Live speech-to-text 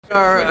We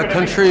are a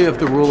country of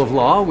the rule of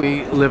law.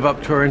 We live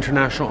up to our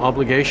international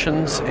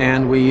obligations,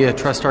 and we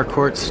trust our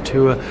courts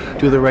to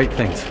do the right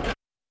things.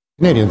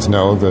 Canadians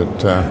know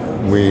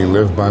that we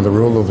live by the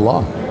rule of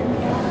law,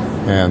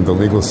 and the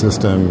legal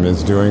system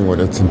is doing what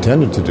it's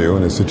intended to do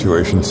in a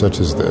situation such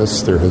as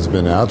this. There has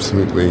been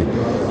absolutely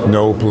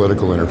no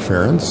political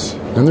interference,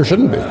 and there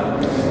shouldn't be.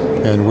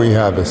 And we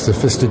have a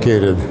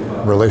sophisticated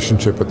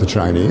relationship with the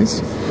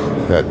Chinese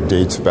that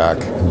dates back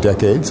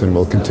decades and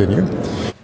will continue.